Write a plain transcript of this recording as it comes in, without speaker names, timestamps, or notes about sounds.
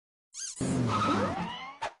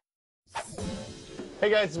Hey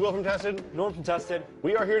guys, it's Will from Tested. Norm from Tested.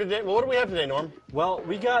 We are here today. Well, what do we have today, Norm? Well,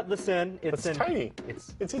 we got this in. It's tiny.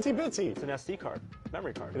 It's itsy bitsy. It's an SD card,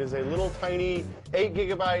 memory card. It is a little tiny 8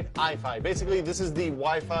 GB iFi. Basically, this is the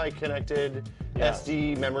Wi-Fi connected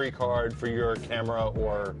SD memory card for your camera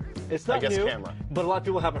or it's not I guess new, camera. But a lot of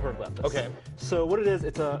people haven't heard about this. Okay. So what it is,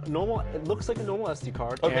 it's a normal. It looks like a normal SD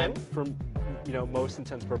card. Okay. And from most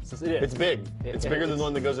intents and purposes, it is. It's big. It's bigger than the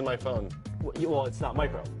one that goes in my phone. Well, it's not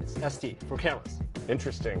micro. It's SD for cameras.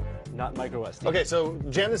 Interesting. Not micro SD. Okay, so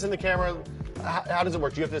jam this in the camera. How does it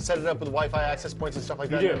work? Do you have to set it up with Wi-Fi access points and stuff like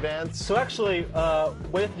that in advance? So actually, what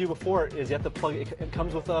you have to do before is you have to plug it. It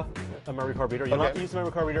comes with a memory card reader. You don't have to use a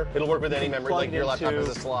memory card reader. It'll work with any memory. Like your laptop has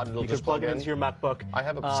a slot. It'll just plug it into your MacBook. I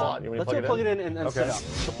have a slot. You want me to let's plug it in? and set up.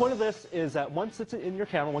 The point of this is that once it's in your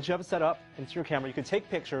camera, once you have it set up into your camera, you can take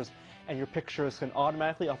pictures, and your pictures can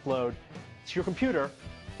automatically upload to your computer,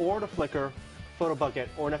 or to Flickr, Photo Bucket,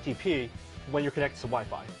 or an FTP when you're connected to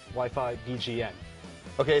Wi-Fi, Wi-Fi BGN.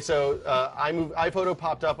 Okay, so iPhoto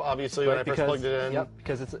popped up obviously when I first plugged it in. Yep,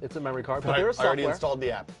 because it's a memory card. But I already installed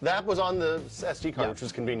the app. The app was on the SD card, which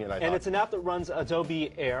was convenient. I thought. And it's an app that runs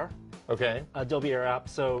Adobe Air. Okay. Adobe Air app,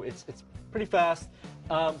 so it's pretty fast.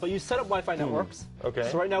 But you set up Wi-Fi networks. Okay.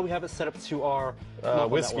 So right now we have it set up to our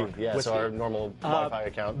Whiskey. network. Yeah, Whiskey. so our normal Wi-Fi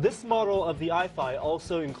account. This model of the iFi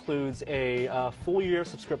also includes a full-year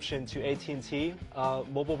subscription to AT&T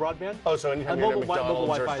mobile broadband. Oh, so anytime you're in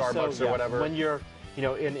McDonald's or Starbucks or whatever. When you're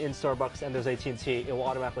in Starbucks and there's AT&T, it will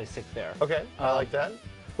automatically sync there. Okay, I like that.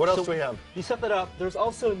 What else do we have? You set that up. There's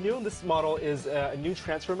also new in this model is a new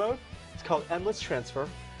transfer mode. It's called Endless Transfer.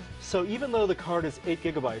 So even though the card is 8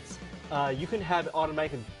 gigabytes, you can have it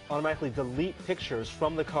automatically delete pictures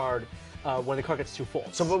from the card when the card gets too full.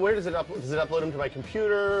 So, but where does it upload? Does it upload them to my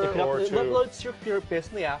computer it uploads to your computer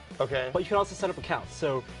based on the app. Okay. But you can also set up accounts.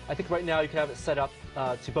 So I think right now you can have it set up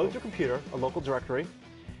to both your computer, a local directory,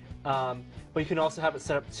 but you can also have it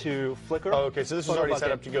set up to Flickr. Oh, okay, so this is already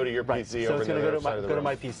set up to go to your PC so over it's going the to other side of the room. go to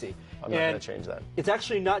my PC. I'm not going to change that. It's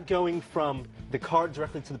actually not going from the card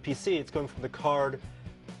directly to the PC. It's going from the card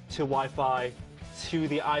to Wi-Fi to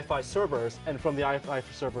the iFi servers, and from the iFi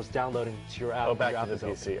servers downloading to your app. Oh, back to the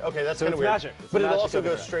PC. Okay, that's so kind of weird. Magic. But it'll also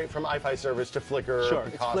go straight from iFi servers to Flickr, Picasa,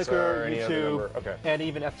 it's Flickr, or any YouTube, other number. Okay. and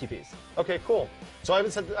even FTPs. Okay, cool. So I have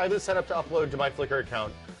it set up to upload to my Flickr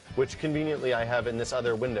account, which conveniently I have in this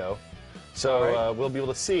other window. So we'll be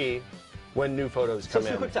able to see when new photos come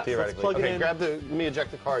in, theoretically. Okay, let me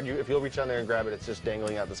eject the card. If you'll reach down there and grab it, it's just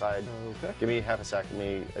dangling out the side. Okay. Give me half a sec. Let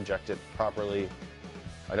me eject it properly.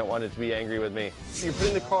 I don't want it to be angry with me. You're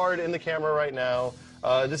putting the card in the camera right now.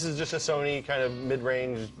 This is just a Sony kind of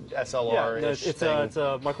mid-range SLR-ish thing. It's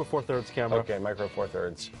a micro four thirds camera. Okay, micro four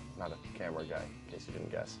thirds. Not a camera guy, in case you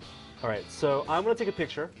didn't guess. All right, so I'm going to take a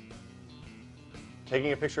picture.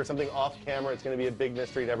 Taking a picture of something off camera, it's going to be a big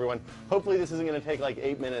mystery to everyone. Hopefully this isn't going to take like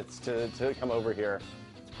 8 minutes to come over here.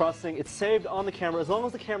 It's processing. It's saved on the camera. As long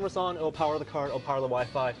as the camera's on, it'll power the card, it'll power the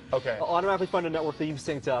Wi-Fi. Okay. It'll automatically find a network that you've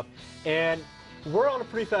synced up. And we're on a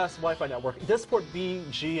pretty fast Wi-Fi network. It does support B,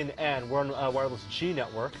 G, and N. We're on a wireless G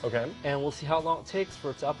network. Okay. And we'll see how long it takes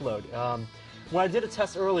for it to upload. When I did a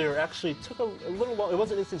test earlier, it actually took a little while. It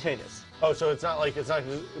wasn't instantaneous. Oh, so it's not like we're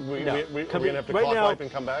going to have to right clock now, wipe and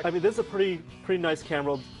come back? I mean, this is a pretty nice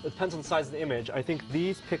camera. It depends on the size of the image. I think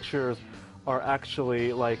these pictures are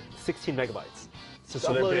actually like 16 megabytes. So it's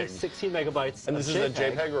uploading 16 megabytes. And this is a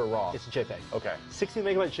JPEG or a RAW? It's a JPEG. Okay. 16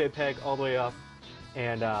 megabyte JPEG all the way up,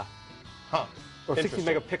 and or 16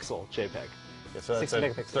 megapixel JPEG. Yeah, so that's 16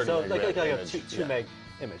 megapixels. 30 so meg like a 2 meg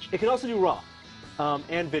image. It can also do RAW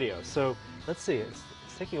and video. So let's see. It's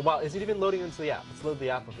taking a while. Is it even loading into the app? Let's load the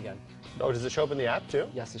app up again. Oh, does it show up in the app too?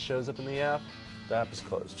 Yes, it shows up in the app. The app is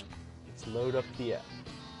closed. Let's load up the app.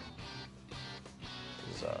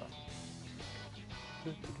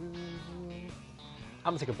 I'm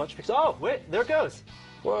gonna take a bunch of pictures. Oh, wait, there it goes.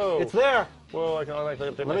 Whoa. It's there. Whoa, I can automatically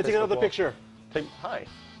update my Let me take another picture. Hi.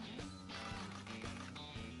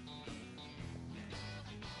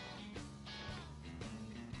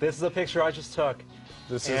 This is a picture I just took.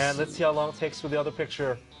 And let's see how long it takes for the other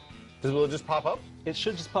picture. Will it just pop up? It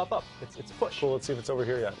should just pop up. It's push. Cool, let's see if it's over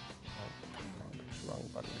here yet. Wrong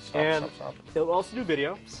button. Stop. It'll also do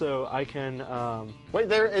video, so I can... Wait,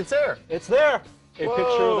 there, it's there. It's there. A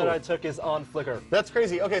picture that I took is on Flickr. That's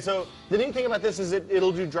crazy. Okay, so the neat thing about this is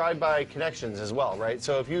it'll do drive-by connections as well, right?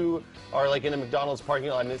 So if you are like in a McDonald's parking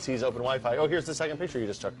lot and it sees open Wi-Fi, oh, here's the second picture you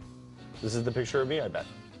just took. This is the picture of me, I bet.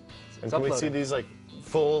 And can we see these like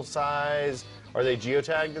full size? Are they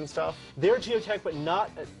geotagged and stuff? They're geotagged, but not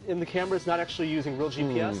in the camera. It's not actually using real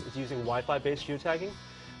GPS. It's using Wi-Fi based geotagging.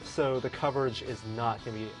 so the coverage is not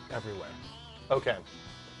going to be everywhere. Okay.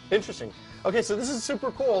 Interesting. Okay, so this is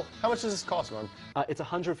super cool. How much does this cost, Norm? It's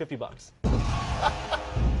 $150.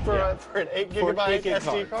 For an 8 GB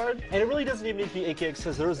SD card? And it really doesn't even need to be 8 gigs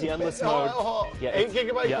because there's the endless mode. Yeah, 8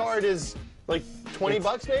 GB card is like 20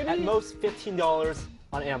 bucks maybe? At most $15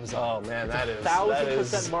 on Amazon. Oh man, that is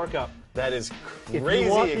 1,000% markup. That is crazy If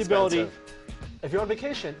you want the ability, expensive. if you're on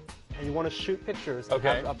vacation and you want to shoot pictures and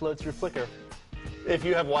have to upload to your Flickr. If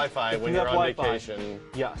you have Wi-Fi when you're on vacation.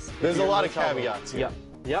 Yes. There's a lot of caveats here.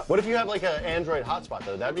 Yep. What if you have like an Android hotspot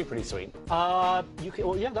though? That'd be pretty sweet. You can.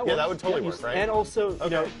 Well, yeah, that works. Yeah, that would totally work, right? And also,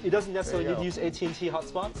 you know, it doesn't necessarily need to use AT&T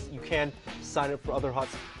hotspots. You can sign up for other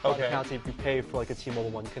hotspot accounts if you pay for like a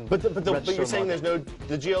T-Mobile one. But you're saying there's no.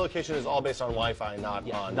 The geolocation is all based on Wi-Fi, not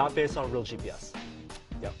on. Not based on real GPS.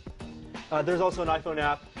 Yep. There's also an iPhone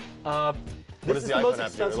app. What does the iPhone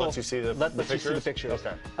app do? It lets you see the pictures? You see the pictures.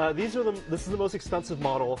 Okay. This is the most expensive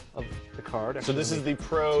model of the card. Actually, so this is the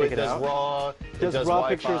Pro. It does RAW. It does raw Wi-Fi.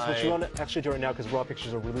 pictures, which you want to actually do right now because raw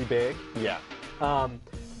pictures are really big. Yeah.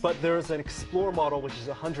 But there's an Explore model, which is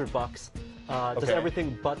 $100. Does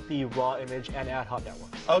everything but the raw image and ad hoc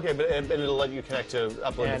networks. Okay, but it'll let you connect to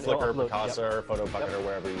upload to Flickr, Picasa, or PhotoBucket, or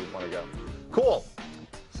wherever you want to go. Cool.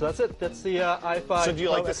 So that's it. That's the i5. So do you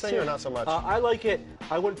like this thing or not so much? I like it.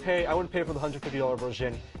 I wouldn't pay for the $150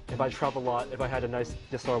 version if I travel a lot. If I had a nice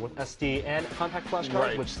DSLR with SD and compact flash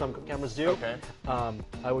card, which some cameras do. Okay.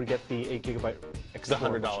 I would get the 8 GB. The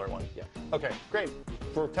 $100 one. Yeah. Okay, great.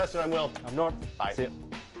 For Tested, I'm Will. I'm Norm. Bye. See ya.